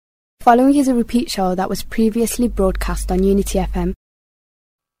Following is a repeat show that was previously broadcast on Unity FM.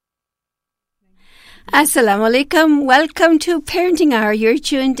 Assalamu alaikum. Welcome to Parenting Hour. You're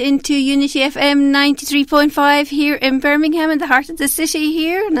tuned into Unity FM 93.5 here in Birmingham, in the heart of the city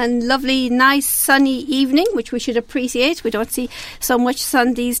here, and a lovely, nice, sunny evening, which we should appreciate. We don't see so much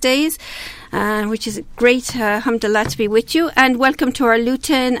sun these days. Which is great, alhamdulillah, to be with you. And welcome to our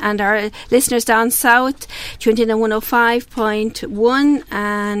Luton and our listeners down south, tuned in on 105.1,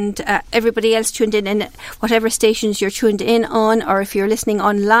 and everybody else tuned in whatever stations you're tuned in on, or if you're listening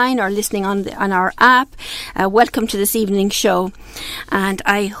online or listening on our app. Welcome to this evening's show. And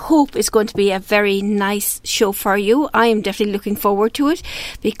I hope it's going to be a very nice show for you. I am definitely looking forward to it,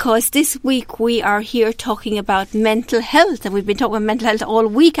 because this week we are here talking about mental health. And we've been talking about mental health all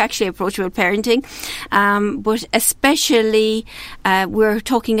week, actually, Approachable Parenting, but especially we're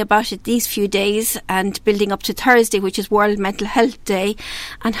talking about it these few days and building up to Thursday, which is World Mental Health Day,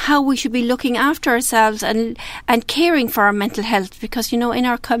 and how we should be looking after ourselves and caring for our mental health, because, you know, in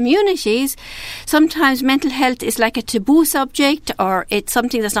our communities sometimes mental health is like a taboo subject, or it's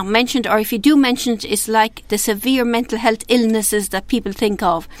something that's not mentioned, or if you do mention it, it's like the severe mental health illnesses that people think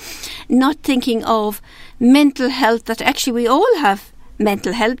of, not thinking of mental health, that actually we all have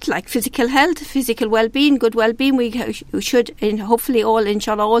mental health, like physical health, physical well-being, good well-being. We should, hopefully all,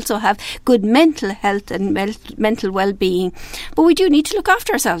 inshallah, also have good mental health and mental well-being. But we do need to look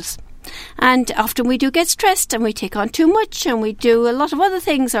after ourselves. And often we do get stressed and we take on too much, and we do a lot of other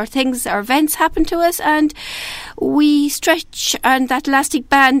things, or events happen to us and we stretch, and that elastic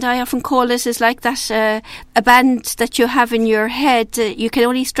band, I often call it, is like that a band that you have in your head. You can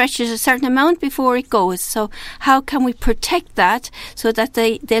only stretch it a certain amount before it goes. So how can we protect that so that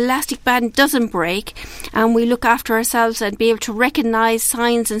the elastic band doesn't break, and we look after ourselves and be able to recognise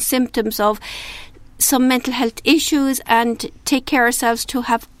signs and symptoms of some mental health issues and take care of ourselves to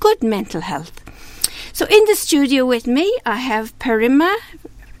have good mental health. So in the studio with me I have Parima.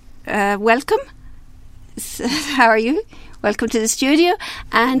 Welcome. How are you? Welcome to the studio.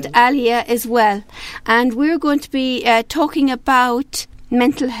 And Alia as well. And we're going to be talking about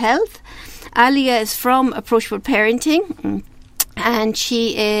mental health. Alia is from Approachable Parenting, and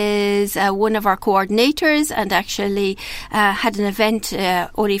she is one of our coordinators, and actually had an event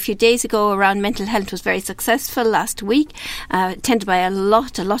only a few days ago around mental health. It was very successful last week, attended by a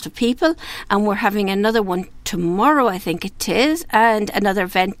lot of people, and we're having another one tomorrow, I think it is, and another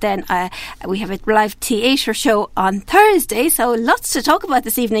event then. We have a live theatre show on Thursday, so lots to talk about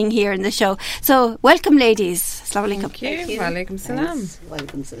this evening here in the show. So welcome, ladies. Assalamu alaikum. Thank you. Wa alaikum salam.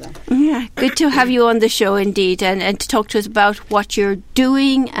 Walaikum salam. Yeah, good to have you on the show indeed, and to talk to us about what you're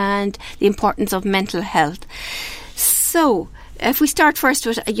doing and the importance of mental health. So if we start first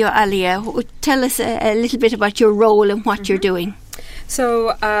with you, Alia, tell us a little bit about your role and what you're doing. So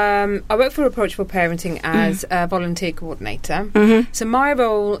I work for Approachable Parenting as a volunteer coordinator. So my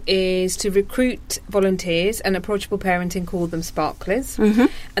role is to recruit volunteers, and Approachable Parenting call them sparklers. And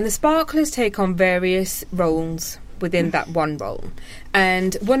the sparklers take on various roles within that one role.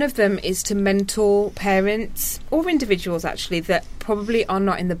 And one of them is to mentor parents, or individuals actually, that probably are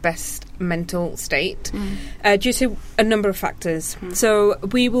not in the best mental state due to a number of factors. So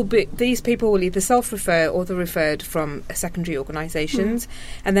these people will either self-refer or they're referred from secondary organisations,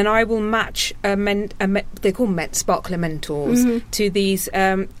 and then I will match they call sparkler mentors to these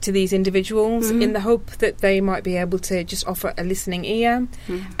individuals in the hope that they might be able to just offer a listening ear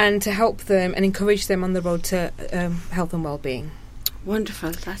and to help them and encourage them on the road to health and well-being. Wonderful.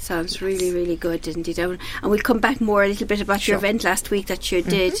 That sounds really, really good indeed. And we'll come back more a little bit about your event last week that you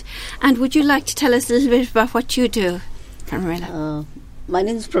did. And would you like to tell us a little bit about what you do, Pramila? My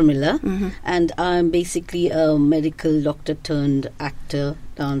name is Pramila, and I'm basically a medical doctor turned actor,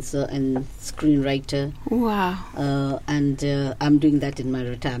 dancer and screenwriter. Wow. And I'm doing that in my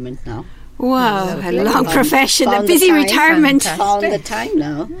retirement now. Wow, a long profession, a busy retirement. Found the time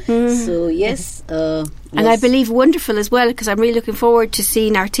now. So yes. And I believe wonderful as well, because I'm really looking forward to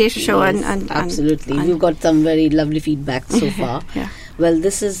seeing our theatre show. Yes, and absolutely. We've got some very lovely feedback so far. Yeah. Well,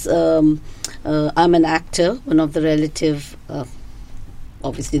 this is, I'm an actor, one of the relative,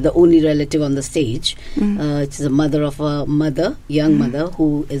 obviously the only relative on the stage. It's the mother of a young mother,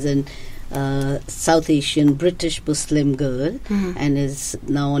 who is an South Asian British Muslim girl, and is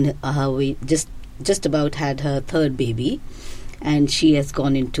now on her way, just about had her third baby, and she has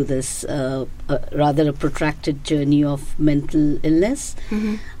gone into this rather a protracted journey of mental illness,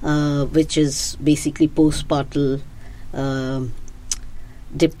 which is basically postpartum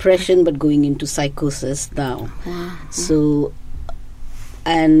depression, but going into psychosis now. So,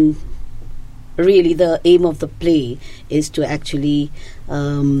 and really the aim of the play is to actually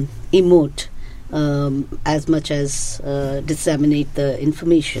emote as much as disseminate the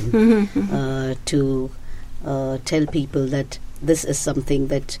information to tell people that this is something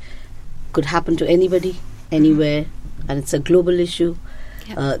that could happen to anybody, anywhere, and it's a global issue.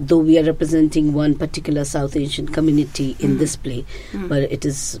 Though we are representing one particular South Asian community in this play, but it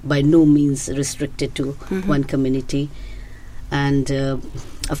is by no means restricted to one community. And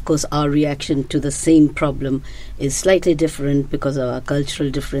of course, our reaction to the same problem is slightly different because of our cultural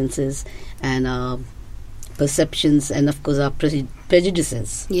differences and our perceptions, and of course our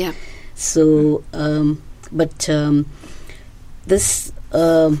prejudices. Yeah. So, this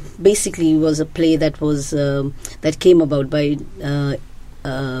basically was a play that was that came about by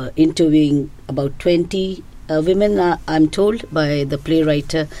interviewing about 20 women, I'm told, by the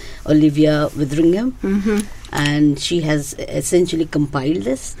playwright Olivia Witheringham. And she has essentially compiled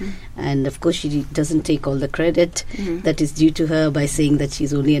this, and of course she doesn't take all the credit that is due to her by saying that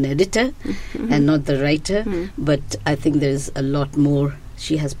she's only an editor and not the writer, but I think there's a lot more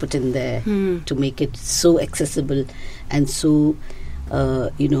she has put in there to make it so accessible and so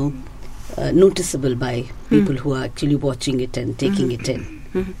noticeable by people who are actually watching it and taking it in.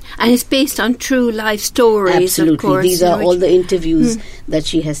 And it's based on true life stories. Absolutely. Of course. These are all the interviews that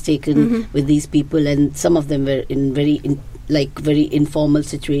she has taken with these people, and some of them were in very informal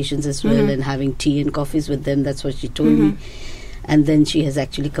situations as well, and having tea and coffees with them. That's what she told me. And then she has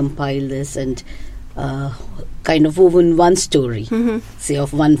actually compiled this and kind of woven one story, say,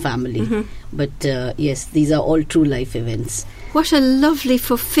 of one family. But yes, these are all true life events. What a lovely,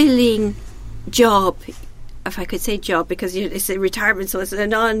 fulfilling job, if I could say job, because it's a retirement, so it's a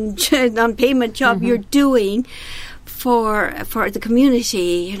non-payment job you're doing for the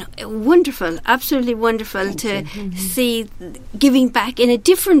community. Wonderful, absolutely wonderful to see giving back in a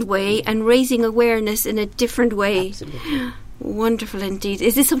different way and raising awareness in a different way. Absolutely. Wonderful indeed.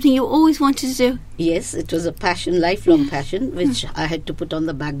 Is this something you always wanted to do? Yes, it was a passion, lifelong passion, which I had to put on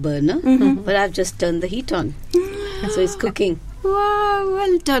the back burner, but I've just turned the heat on. So it's cooking. Wow,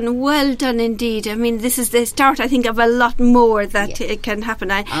 well done indeed. I mean, this is the start, I think, of a lot more that it can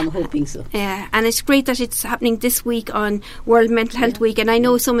happen. I'm hoping so. Yeah, and it's great that it's happening this week on World Mental Health Week. And I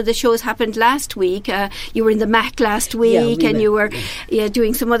know some of the shows happened last week. You were in the MAC last week, you were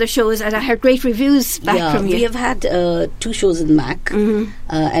doing some other shows, and I heard great reviews back from you. We have had 2 shows in MAC,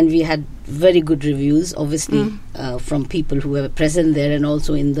 and we had very good reviews, obviously, from people who were present there and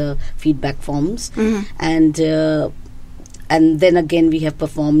also in the feedback forms. And then again, we have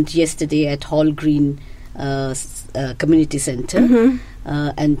performed yesterday at Hall Green Community Centre.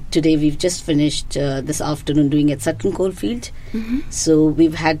 And today we've just finished this afternoon doing at Sutton Coldfield. So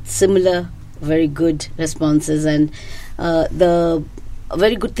we've had similar very good responses. And the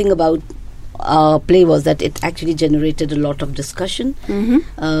very good thing about our play was that it actually generated a lot of discussion.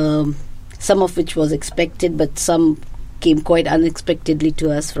 Some of which was expected, but some came quite unexpectedly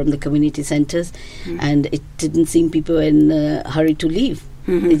to us from the community centres, and it didn't seem people were in a hurry to leave.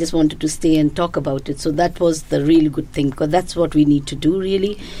 They just wanted to stay and talk about it. So that was the really good thing, because that's what we need to do,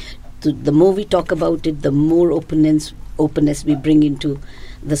 really. The more we talk about it, the more openness we bring into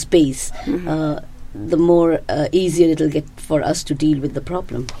the space, the more easier it'll get for us to deal with the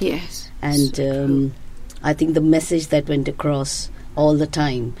problem. Yes. And I think the message that went across all the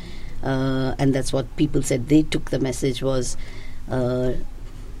time, and that's what people said they took the message, was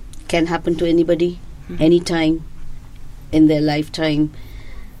can happen to anybody, anytime in their lifetime,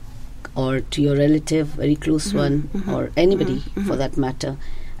 or to your relative, very close one, or anybody for that matter.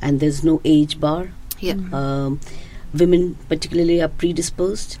 And there's no age bar. Women particularly are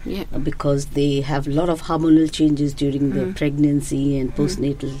predisposed because they have a lot of hormonal changes during the pregnancy and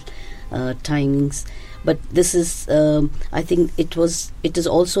postnatal timings. But this is, I think it is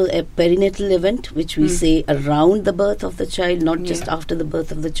also a perinatal event, which we say around the birth of the child, not just after the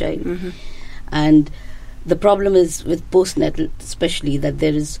birth of the child. And the problem is with postnatal especially, that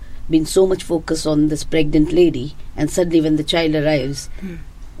there has been so much focus on this pregnant lady, and suddenly when the child arrives,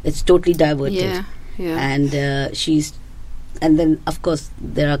 it's totally diverted. And and then of course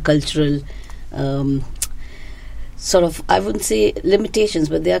there are cultural sort of, I wouldn't say limitations,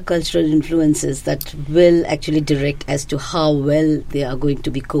 but there are cultural influences that will actually direct as to how well they are going to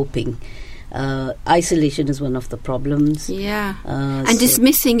be coping Isolation is one of the problems. Yeah, and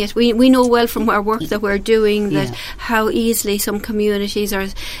dismissing it. We know well from our work that we're doing that how easily some communities or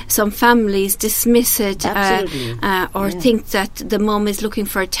some families dismiss it or think that the mum is looking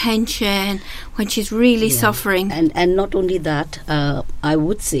for attention when she's really suffering. And not only that, I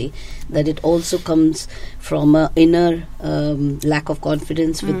would say that it also comes from an inner lack of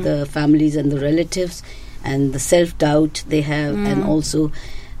confidence with the families and the relatives, and the self-doubt they have, and also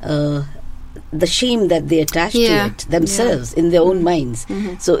the shame that they attach to it themselves in their own minds.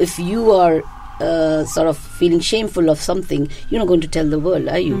 So if you are sort of feeling shameful of something, you're not going to tell the world,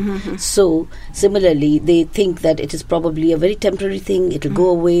 are you? So similarly, they think that it is probably a very temporary thing. It'll go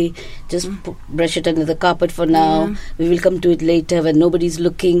away. Just brush it under the carpet for now. We will come to it later when nobody's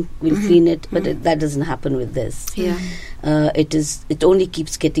looking. We'll clean it. But that doesn't happen with this. It only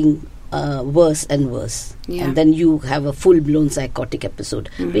keeps getting worse and worse, and then you have a full-blown psychotic episode.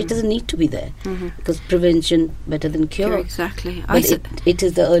 But it doesn't need to be there, because prevention better than cure. Exactly. But it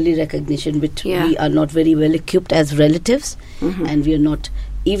is the early recognition which we are not very well equipped as relatives, and we are not,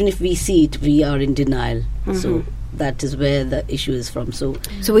 even if we see it, we are in denial. So that is where the issue is from. So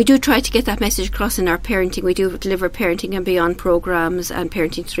we do try to get that message across in our parenting. We do deliver Parenting and Beyond programs and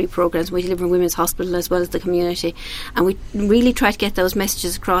Parenting 3 programs. We deliver in Women's Hospital as well as the community, and we really try to get those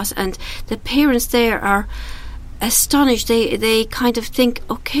messages across, and the parents there are astonished. They kind of think,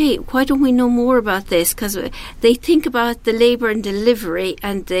 okay, why don't we know more about this? Because they think about the labour and delivery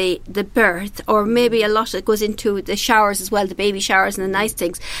and the birth, or maybe a lot that goes into the showers as well, the baby showers and the nice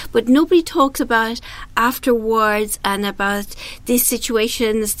things, but nobody talks about afterwards and about these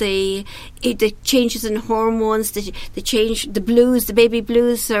situations, the changes in hormones, the change, the blues, the baby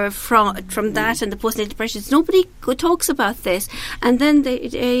blues are from that, and the postnatal depressions. Nobody talks about this, and then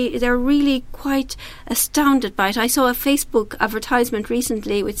they're really quite astounded by it. I saw a Facebook advertisement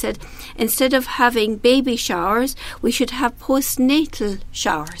recently which said, instead of having baby showers, we should have postnatal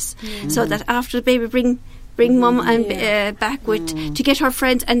showers, so that after the baby bring mum and back to get her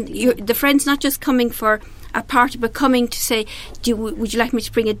friends, and the friends not just coming for a party, but coming to say, would you like me to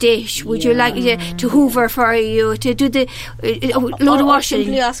bring a dish? Would you like to hoover for you, to do the load of washing? Or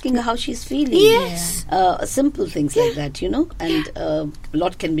simply asking her how she's feeling. Yes. Simple things like that, and a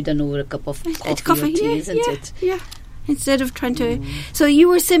lot can be done over a cup of coffee or tea, isn't it? Yeah. Instead of trying to... So you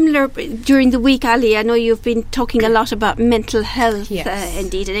were similar during the week, Ali. I know you've been talking a lot about mental health,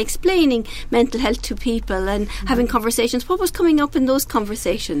 indeed, and explaining mental health to people and having conversations. What was coming up in those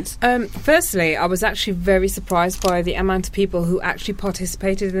conversations? Firstly, I was actually very surprised by the amount of people who actually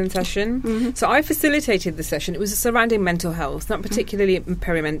participated in the session. So I facilitated the session. It was surrounding mental health, not particularly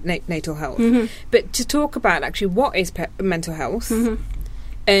perinatal health, but to talk about actually what is mental health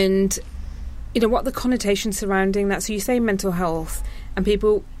and what the connotation surrounding that. So you say mental health, and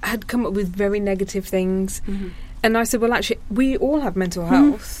people had come up with very negative things. And I said, well, actually, we all have mental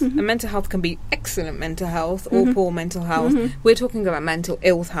health. And mental health can be excellent mental health or poor mental health. We're talking about mental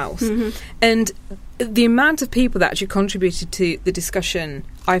ill health. And the amount of people that actually contributed to the discussion,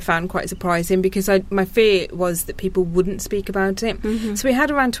 I found quite surprising, because my fear was that people wouldn't speak about it. So we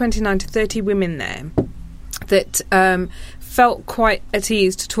had around 29 to 30 women there that felt quite at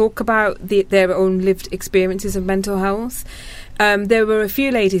ease to talk about their own lived experiences of mental health. There were a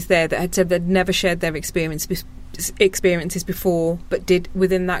few ladies there that had said they'd never shared their experiences before, but did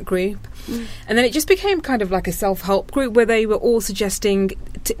within that group. And then it just became kind of like a self-help group where they were all suggesting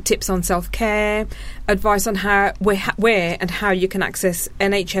tips on self-care, advice on where and how you can access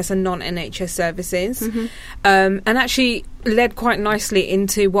NHS and non-NHS services, and actually led quite nicely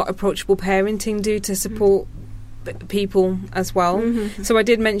into what approachable parenting do to support people as well. So I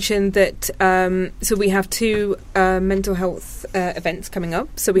did mention that so we have 2 mental health events coming up.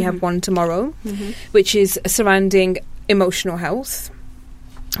 So we have one tomorrow, which is surrounding emotional health,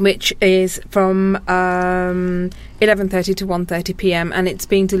 which is from 11:30 to 1:30 p.m. and it's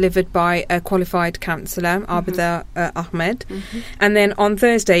being delivered by a qualified counsellor, Abida Ahmed. And then on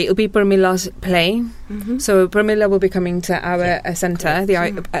Thursday it'll be Burmila's play. So Burmila will be coming to our centre, the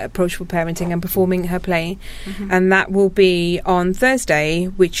Approachable Parenting, and performing her play. And that will be on Thursday,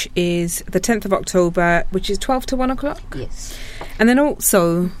 which is the 10th of October, which is 12 to 1 o'clock. Yes. And then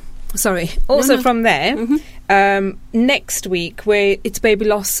also from there, next week, where it's Baby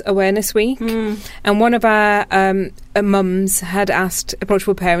Loss Awareness Week, and one of our mums had asked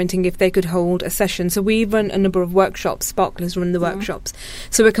Approachable Parenting if they could hold a session. So we run a number of workshops. Sparklers run the workshops.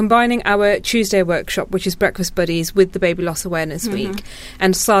 So we're combining our Tuesday workshop, which is Breakfast Buddies, with the Baby Loss Awareness Week.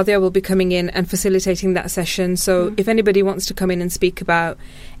 And Sadia will be coming in and facilitating that session. So if anybody wants to come in and speak about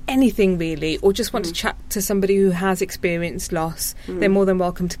anything really, or just want to chat to somebody who has experienced loss, they're more than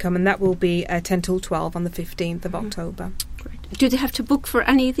welcome to come, and that will be 10 till 12 on the 15th of October. Do they have to book for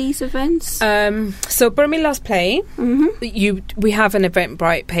any of these events? So Birmingham Last Play, we have an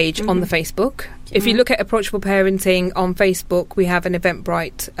Eventbrite page on the Facebook. If you look at Approachable Parenting on Facebook, we have an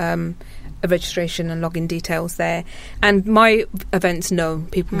Eventbrite a registration and login details there. And my events, no,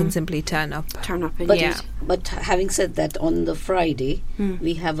 people can simply turn up. But having said that, on the Friday,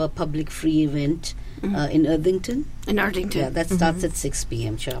 we have a public free event in Erdington. Yeah, that starts at 6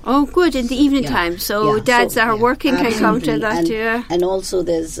 p.m. sharp. Oh, good, in the evening time. So dads that are working can come to that. And also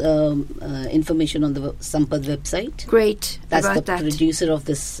there's information on the Sampad website. Great. That's the producer of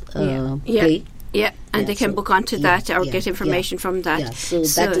this play. Yeah, and they can book onto that or get information from that. Yeah, so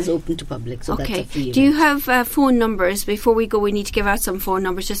that is open to public. So that's a free event. Do you have phone numbers? Before we go, we need to give out some phone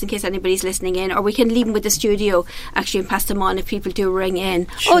numbers just in case anybody's listening in, or we can leave them with the studio actually and pass them on if people do ring in.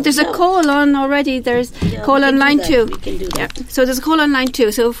 Sure. Oh, there's a call on already. There's call on line 2. We can do that. Yeah. So there's a call on line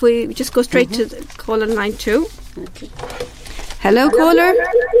 2. So if we just go straight to the call on line 2. Okay. Hello, caller.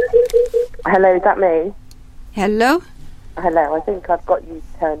 Hello, is that me? Hello. Hello, I think I've got you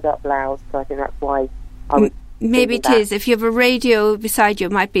turned up loud, so I think that's why I was maybe it is. If you have a radio beside you,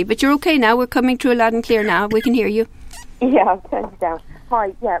 it might be. But you're okay now. We're coming through loud and clear now. We can hear you. Yeah, I've turned you down.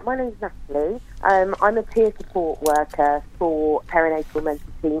 Hi, my name's Natalie. I'm a peer support worker for Perinatal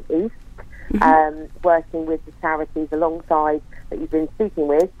Mental Team East, working with the charities alongside that you've been speaking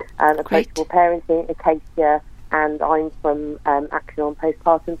with, Approachable Parenting, Acacia, and I'm from Action on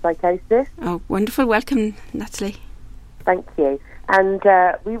Postpartum Psychosis. Oh, wonderful. Welcome, Natalie. Thank you. And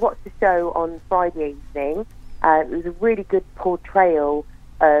we watched the show on Friday evening. It was a really good portrayal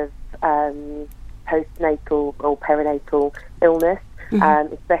of postnatal or perinatal illness,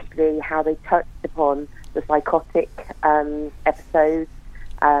 especially how they touched upon the psychotic episodes.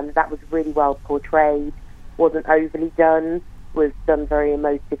 That was really well portrayed. Wasn't overly done. Was done very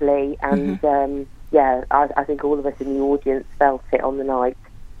emotively. And I think all of us in the audience felt it on the night.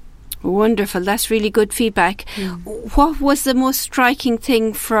 Wonderful. That's really good feedback. What was the most striking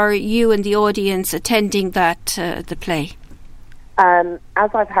thing for you and the audience attending that the play? As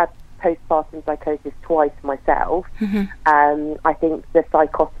I've had postpartum psychosis twice myself, I think the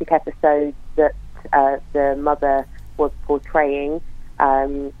psychotic episodes that the mother was portraying,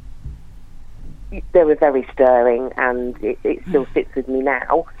 they were very stirring, and it still sits with me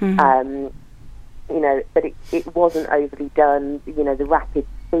now. But it wasn't overly done. The rapid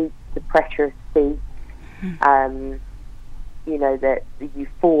speech, the pressure of speech, the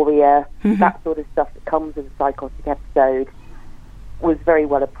euphoria, that sort of stuff that comes with a psychotic episode was very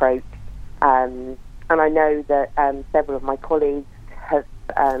well approached. And I know that several of my colleagues have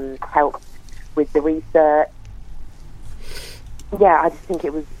helped with the research. Yeah, I just think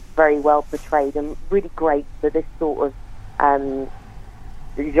it was very well portrayed and really great that this sort of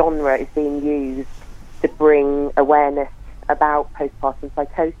genre is being used to bring awareness about postpartum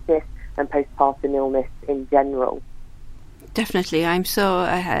psychosis and postpartum illness in general. Definitely. I'm so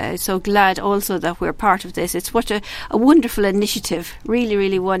glad also that we're part of this. It's what a wonderful initiative. Really,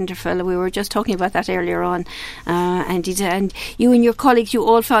 really wonderful. We were just talking about that earlier on. And you and your colleagues, you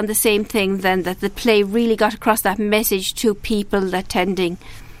all found the same thing then, that the play really got across that message to people attending.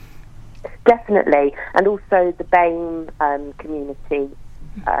 Definitely. And also the BAME community.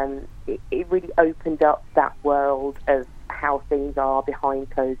 It really opened up that world of how things are behind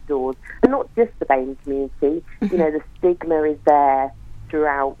closed doors, and not just the BAME community. The stigma is there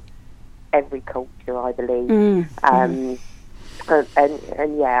throughout every culture, I believe. I just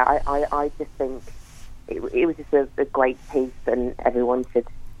think it was just a great piece, and everyone should,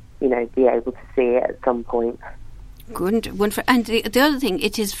 be able to see it at some point. Good, wonderful. And the other thing,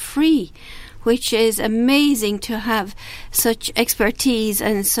 it is free, which is amazing to have such expertise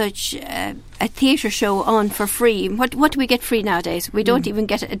and such a theatre show on for free. What do we get free nowadays? We don't even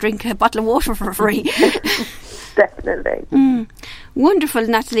get a bottle of water for free. Definitely. Wonderful,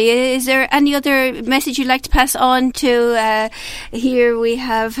 Natalie. Is there any other message you'd like to pass on to here we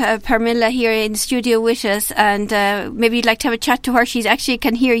have Parmilla here in the studio with us, and maybe you'd like to have a chat to her. She actually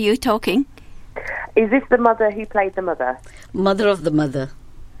can hear you talking. Is this the mother who played the mother? Mother of the mother.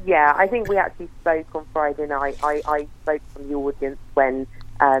 Yeah, I think we actually spoke on Friday night. I spoke from the audience when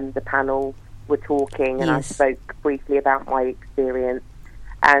the panel were talking, and I spoke briefly about my experience.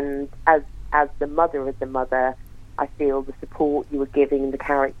 And as the mother of the mother, I feel the support you were giving the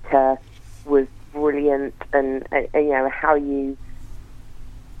character was brilliant, and how you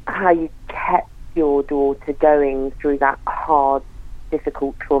kept your daughter going through that hard,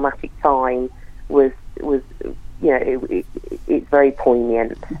 difficult, traumatic time was it's very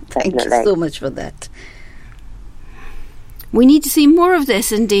poignant. Definitely. Thank you so much for that. We need to see more of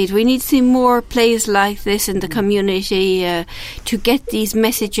this, indeed. We need to see more plays like this in the community to get these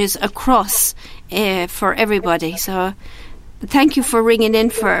messages across for everybody. So thank you for ringing in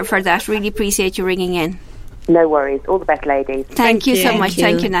for that. Really appreciate you ringing in. No worries. All the best, ladies. Thank you so much.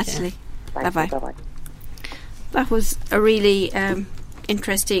 Thank you, Natalie. Bye-bye. Bye-bye. That was a really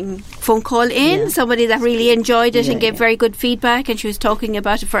interesting phone call in. Somebody that really enjoyed it and gave very good feedback, and she was talking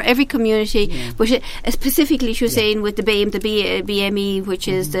about it for every community, but specifically she was saying with the BAME, the BME, which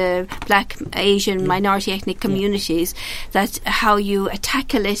is the Black, Asian, minority ethnic communities, that how you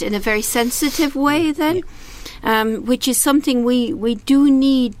tackle it in a very sensitive way then. Which is something we do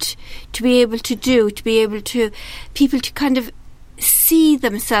need to be able to do, to be able to people to kind of see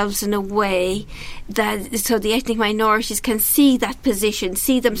themselves in a way that so the ethnic minorities can see that position,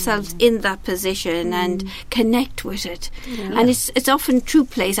 see themselves in that position and connect with it. And it's often true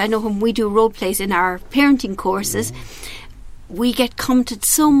plays. I know when we do role plays in our parenting courses, we get commented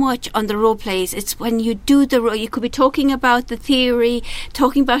so much on the role plays. It's when you do the role, you could be talking about the theory,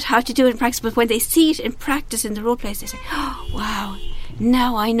 talking about how to do it in practice, but when they see it in practice in the role plays, they say, oh, wow,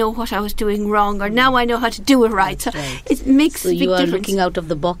 now I know what I was doing wrong, or now I know how to do it right. So it makes a big difference. So you are looking out of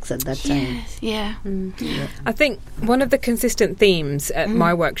the box at that time. Yeah. I think one of the consistent themes at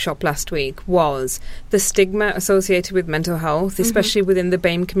my workshop last week was the stigma associated with mental health, especially within the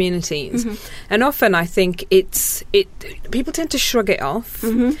BAME communities. And often I think people tend to shrug it off.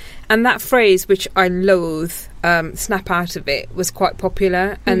 And that phrase, which I loathe, snap out of it, was quite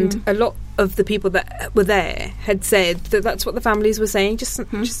popular. And a lot of the people that were there had said that that's what the families were saying. Just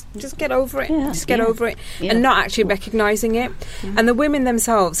get over it. Just get over it. And not actually recognising it. And the women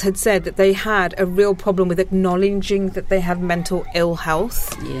themselves had said that they had a real problem with acknowledging that they have mental ill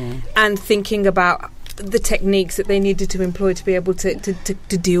health and thinking about the techniques that they needed to employ to be able to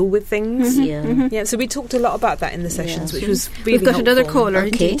deal with things. So we talked a lot about that in the sessions, which was really We've got helpful. another caller,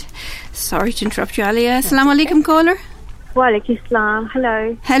 indeed. Sorry to interrupt you, Alia. Assalamu alaikum, caller. Wa alaikum assalam.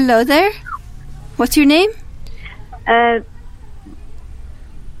 Hello. Hello there. What's your name? If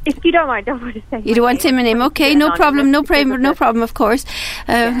you don't mind, I want to say. You don't want to say my name? Okay, no problem, no problem, of course.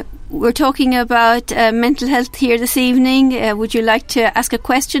 We're talking about mental health here this evening. Would you like to ask a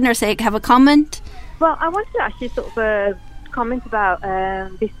question or have a comment? Well, I wanted to actually sort of comment about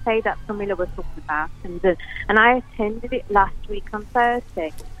this play that Camilla was talking about, and I attended it last week on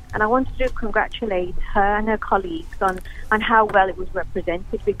Thursday, and I wanted to congratulate her and her colleagues on how well it was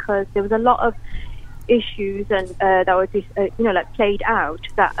represented, because there was a lot of issues and that were played out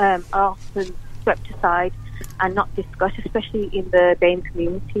that are often swept aside and not discussed, especially in the BAME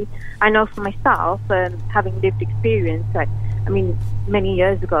community. I know for myself, having lived experience, many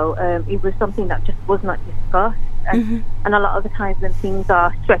years ago, it was something that just was not discussed. And a lot of the times when things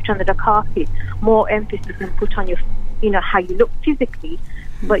are swept under the carpet, more emphasis is put on how you look physically,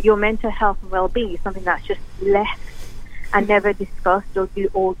 but your mental health and well-being is something that's just left and never discussed, or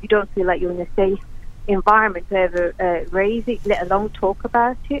you don't feel like you're in a safe environment to ever raise it, let alone talk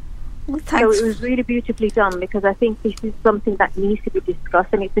about it. So it was really beautifully done, because I think this is something that needs to be discussed,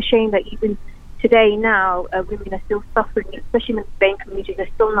 and it's a shame that even today now women are still suffering, especially in the BAME community. They're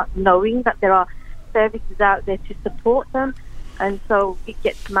still not knowing that there are services out there to support them, and so it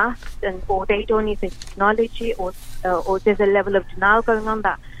gets masked, or they don't even acknowledge it, or there's a level of denial going on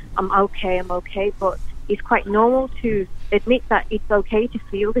that I'm okay, but it's quite normal to admit that it's okay to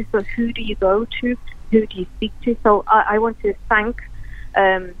feel this. So who do you go to? Who do you speak to? So I want to thank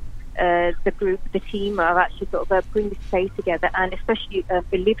the group, the team, of actually sort of putting this play together, and especially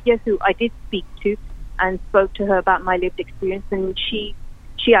Olivia, who I did speak to and spoke to her about my lived experience, and she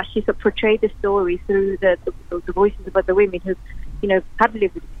actually sort of portrayed the story through the voices of other women who had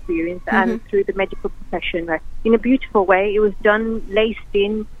lived experience and through the medical profession in a beautiful way. It was done, laced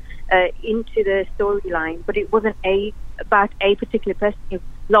in into the storyline, but it wasn't about a particular person. It was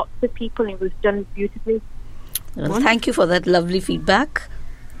lots of people, and it was done beautifully. Well, thank you for that lovely feedback.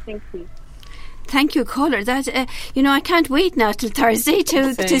 Thank you. Thank you, caller. That I can't wait now till Thursday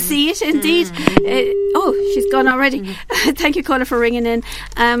to see it. Indeed. She's gone already. Thank you, caller, for ringing in.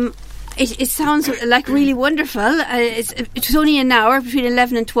 It sounds like really wonderful. It's only an hour between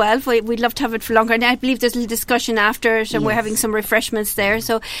 11 and 12. We'd love to have it for longer. And I believe there's a little discussion after it, and we're having some refreshments there.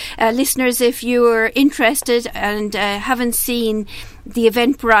 So, listeners, if you're interested and haven't seen the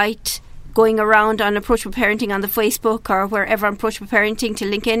Eventbrite going around on Approachable Parenting on the Facebook or wherever on Approachable Parenting to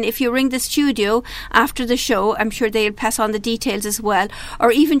link in. If you ring the studio after the show, I'm sure they'll pass on the details as well.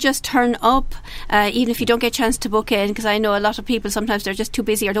 Or even just turn up, even if you don't get a chance to book in, because I know a lot of people, sometimes they're just too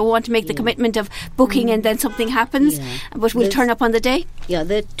busy or don't want to make the commitment of booking and then something happens. But we'll turn up on the day. Yeah,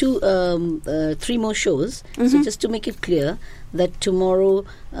 there are 3 more shows. So just to make it clear that tomorrow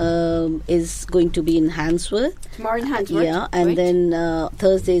is going to be in Handsworth. Tomorrow in Handsworth. Yeah, and then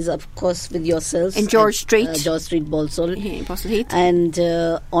Thursday is, of course, with yourselves. In George Street. George Street, Balsall. Balsall Heath. And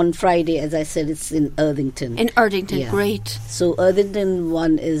on Friday, as I said, it's in Erdington. In Erdington, great. So Erdington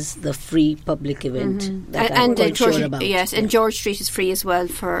one is the free public event that I'm quite sure about. Yes, and George Street is free as well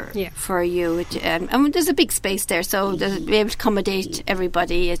for you. And there's a big space there, so they'll be able to accommodate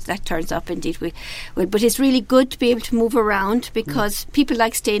everybody as that turns up. Indeed, but it's really good to be able to move around because people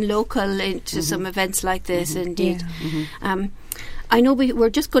like staying local into some events like this. Indeed. I know we're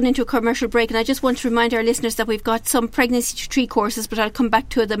just going into a commercial break, and I just want to remind our listeners that we've got some pregnancy to 3 courses, but I'll come back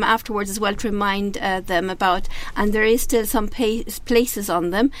to them afterwards as well to remind them about. And there is still some places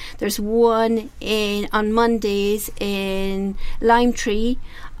on them. There's one on Mondays in Lime Tree,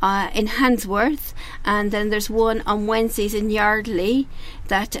 in Handsworth, and then there's one on Wednesdays in Yardley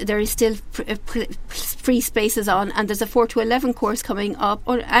that there is still free spaces on, and there's a 4 to 11 course coming up,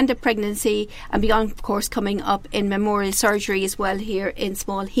 and a pregnancy and beyond course coming up in memorial surgery as well here in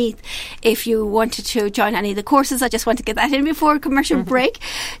Small Heath. If you wanted to join any of the courses, I just want to get that in before a commercial break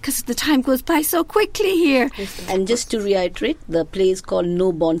because the time goes by so quickly here. And just to reiterate, the play is called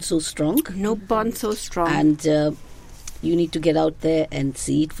No Bond So Strong. No Bond So Strong. And you need to get out there and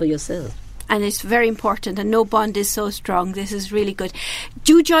see it for yourself. And it's very important, and No Bond is so strong. This is really good.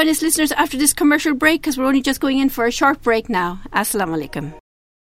 Do join us, listeners, after this commercial break, because we're only just going in for a short break now. Assalamu alaikum.